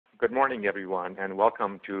Good morning, everyone, and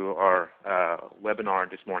welcome to our webinar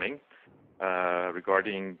this morning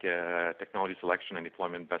regarding technology selection and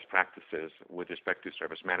deployment best practices with respect to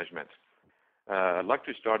service management. I'd like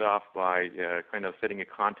to start off by kind of setting a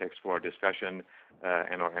context for our discussion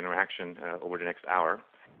and our interaction over the next hour.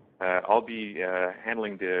 I'll be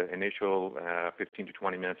handling the initial 15 to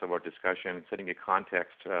 20 minutes of our discussion, setting a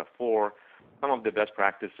context for some of the best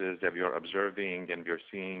practices that we are observing and we are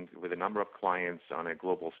seeing with a number of clients on a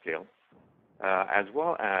global scale, as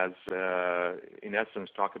well as, in essence,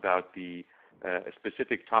 talk about the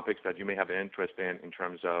specific topics that you may have an interest in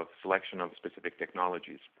terms of selection of specific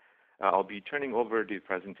technologies. I'll be turning over the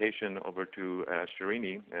presentation over to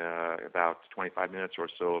Srini about 25 minutes or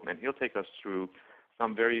so, and he'll take us through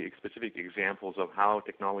some very specific examples of how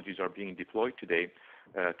technologies are being deployed today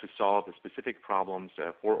to solve the specific problems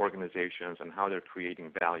for organizations and how they're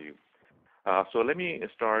creating value. So let me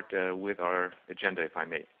start with our agenda, if I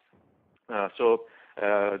may.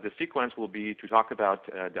 The sequence will be to talk about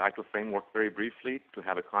the ITIL framework very briefly to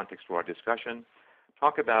have a context for our discussion,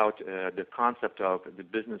 talk about the concept of the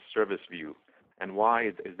business service view and why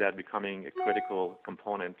is that becoming a critical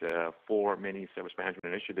component for many service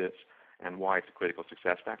management initiatives and why it's a critical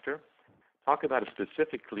success factor. Talk about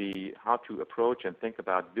specifically how to approach and think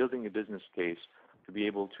about building a business case to be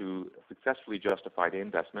able to successfully justify the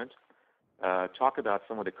investment. Talk about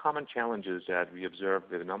some of the common challenges that we observe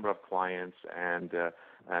with a number of clients and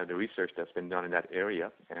the research that's been done in that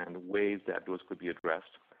area and ways that those could be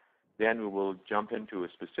addressed. Then we will jump into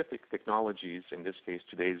specific technologies. In this case,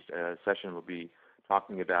 today's session will be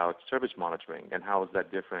talking about service monitoring and how is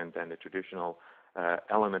that different than the traditional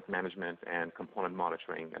element management and component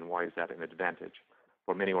monitoring, and why is that an advantage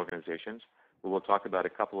for many organizations. We will talk about a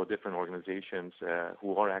couple of different organizations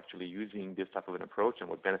who are actually using this type of an approach and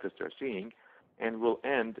what benefits they're seeing, and we'll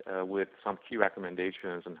end with some key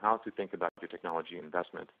recommendations on how to think about your technology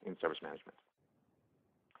investment in service management.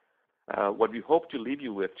 What we hope to leave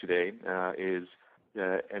you with today is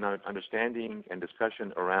an understanding and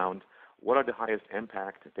discussion around what are the highest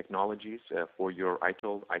impact technologies for your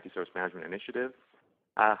ITIL, IT Service Management Initiative,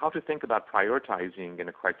 how to think about prioritizing and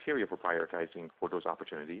the criteria for prioritizing for those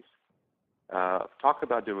opportunities, talk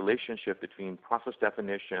about the relationship between process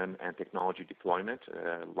definition and technology deployment.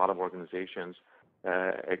 A lot of organizations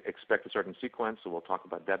expect a certain sequence, so we'll talk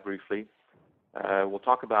about that briefly. We'll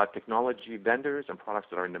talk about technology vendors and products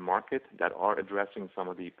that are in the market that are addressing some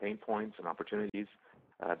of the pain points and opportunities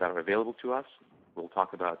that are available to us. We'll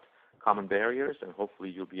talk about common barriers, and hopefully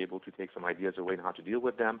you'll be able to take some ideas away on how to deal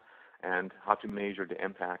with them and how to measure the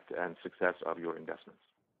impact and success of your investments.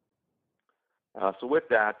 So with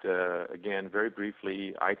that, again, very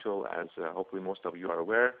briefly, ITIL, as hopefully most of you are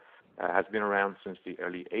aware, has been around since the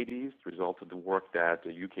early 80s, the result of the work that the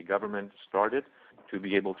UK government started to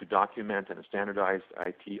be able to document and standardize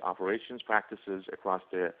IT operations practices across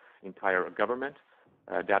the entire government.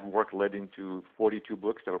 That work led into 42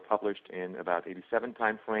 books that were published in about 87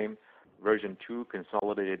 time frame. Version 2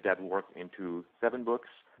 consolidated that work into 7 books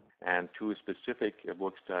and 2 specific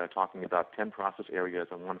books talking about 10 process areas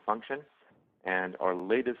and 1 function. And our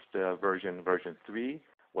latest version, version 3,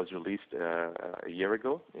 was released a year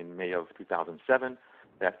ago in May of 2007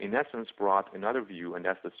 that in essence brought another view, and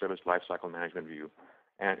that's the service lifecycle management view.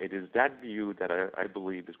 And it is that view that I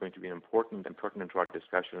believe is going to be important and pertinent to our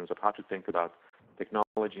discussions of how to think about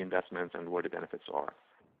technology investments and where the benefits are.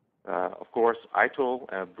 Of course, ITIL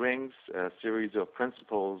brings a series of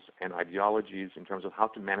principles and ideologies in terms of how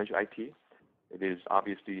to manage IT. It is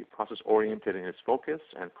obviously process-oriented in its focus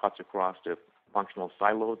and cuts across the functional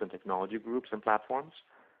silos and technology groups and platforms.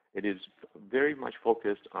 It is very much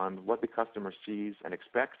focused on what the customer sees and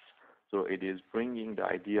expects, so it is bringing the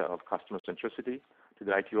idea of customer centricity to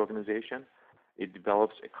the IT organization. It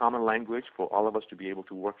develops a common language for all of us to be able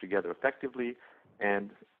to work together effectively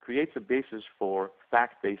and creates a basis for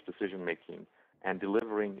fact-based decision-making and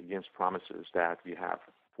delivering against promises that we have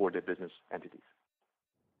for the business entities.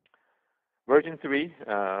 Version 3,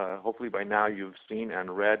 hopefully by now you've seen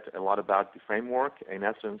and read a lot about the framework. In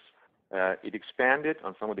essence, it expanded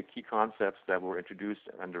on some of the key concepts that were introduced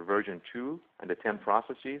under version 2 and the 10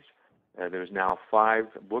 processes. There's now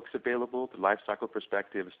 5 books available, the lifecycle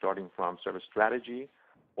perspective starting from service strategy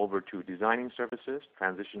over to designing services,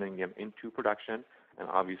 transitioning them into production, and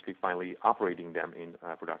obviously finally operating them in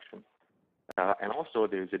production. And also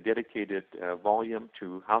there's a dedicated volume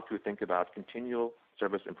to how to think about continual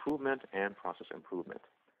service improvement and process improvement.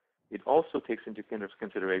 It also takes into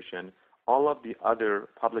consideration all of the other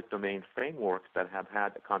public domain frameworks that have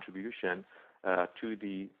had a contribution to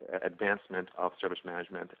the advancement of service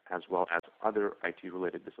management as well as other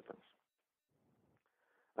IT-related disciplines.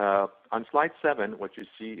 On slide 7, what you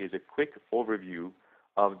see is a quick overview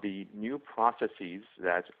of the new processes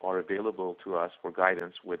that are available to us for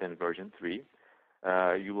guidance within version 3.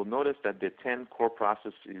 You will notice that the 10 core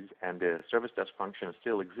processes and the service desk function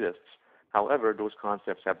still exists. However, those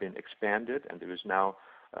concepts have been expanded, and there is now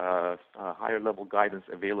higher level guidance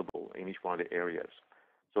available in each one of the areas.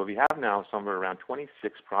 So we have now somewhere around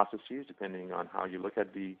 26 processes, depending on how you look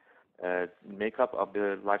at the makeup of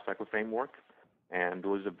the lifecycle framework, and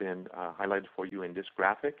those have been highlighted for you in this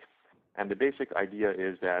graphic. And the basic idea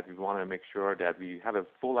is that we want to make sure that we have a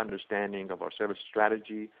full understanding of our service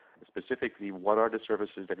strategy, specifically what are the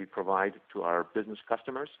services that we provide to our business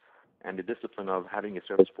customers, and the discipline of having a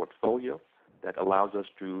service portfolio that allows us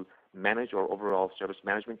to manage our overall service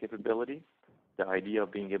management capability, the idea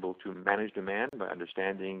of being able to manage demand by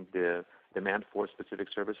understanding the demand for specific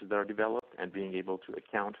services that are developed and being able to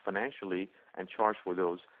account financially and charge for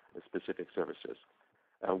those specific services.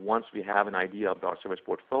 Once we have an idea of our service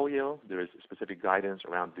portfolio, there is specific guidance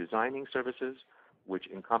around designing services, which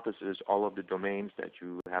encompasses all of the domains that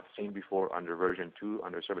you have seen before under version 2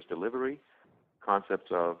 under service delivery,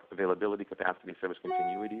 concepts of availability, capacity, service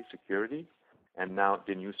continuity, security, and now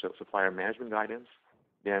the new supplier management guidance.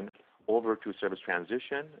 Then over to service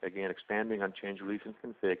transition, again expanding on change release and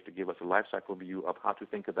config to give us a lifecycle view of how to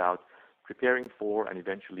think about preparing for and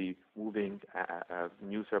eventually moving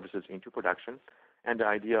new services into production, and the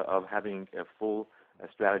idea of having a full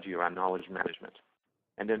strategy around knowledge management.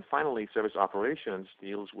 And then finally, service operations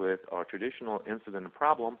deals with our traditional incident and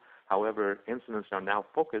problem. However, incidents are now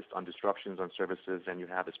focused on disruptions on services, and you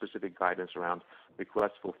have a specific guidance around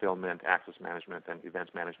request fulfillment, access management, and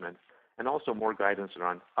events management, and also more guidance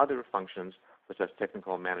around other functions such as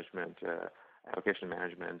technical management, application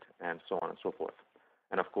management, and so on and so forth.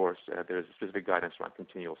 And of course, there is specific guidance around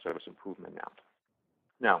continual service improvement now.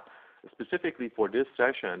 Now, specifically for this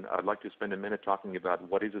session, I'd like to spend a minute talking about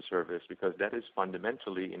what is a service, because that is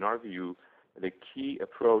fundamentally, in our view, the key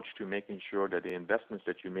approach to making sure that the investments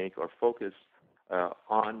that you make are focused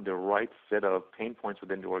on the right set of pain points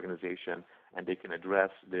within the organization, and they can address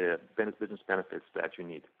the business benefits that you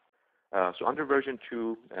need. So under version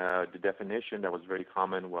 2, the definition that was very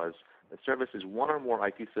common was a service is one or more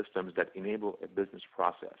IT systems that enable a business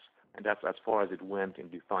process, and that's as far as it went in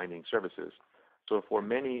defining services. So for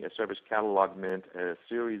many, a service catalog meant a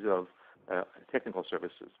series of technical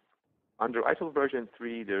services. Under ITIL version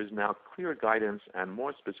 3, there is now clear guidance and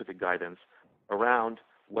more specific guidance around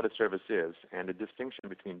what a service is and the distinction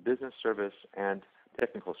between business service and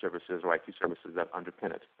technical services or IT services that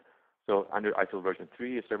underpin it. So under ITIL version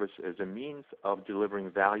 3, a service is a means of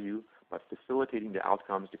delivering value by facilitating the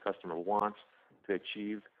outcomes the customer wants to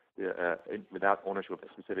achieve without ownership of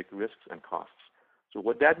specific risks and costs. So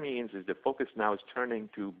what that means is the focus now is turning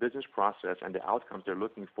to business process and the outcomes they're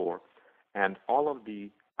looking for, and all of the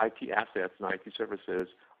IT assets and IT services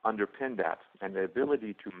underpin that, and the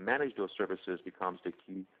ability to manage those services becomes the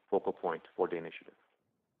key focal point for the initiative.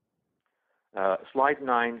 Slide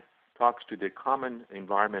 9 talks to the common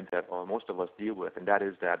environment that most of us deal with, and that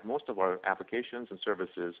is that most of our applications and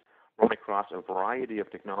services run across a variety of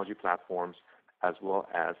technology platforms as well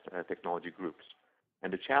as technology groups.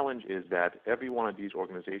 And the challenge is that every one of these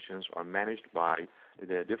organizations are managed by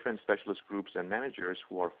the different specialist groups and managers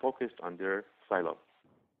who are focused on their silo.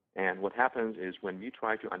 And what happens is when we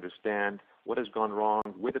try to understand what has gone wrong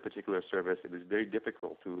with a particular service, it is very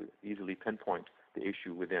difficult to easily pinpoint the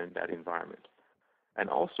issue within that environment. And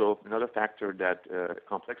also, another factor that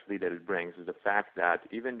complexity that it brings is the fact that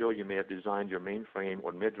even though you may have designed your mainframe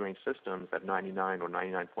or mid-range systems at 99 or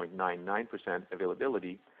 99.99%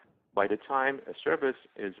 availability, by the time a service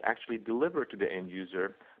is actually delivered to the end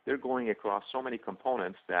user, they're going across so many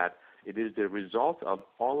components that it is the result of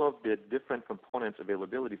all of the different components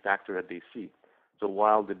availability factor that they see. So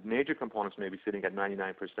while the major components may be sitting at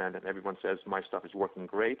 99% and everyone says my stuff is working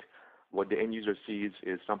great, what the end user sees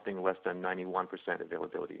is something less than 91%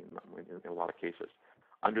 availability in a lot of cases.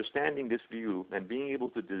 Understanding this view and being able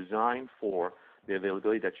to design for the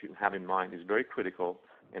availability that you have in mind is very critical,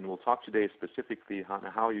 and we'll talk today specifically on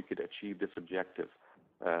how you could achieve this objective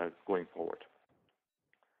going forward.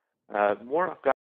 More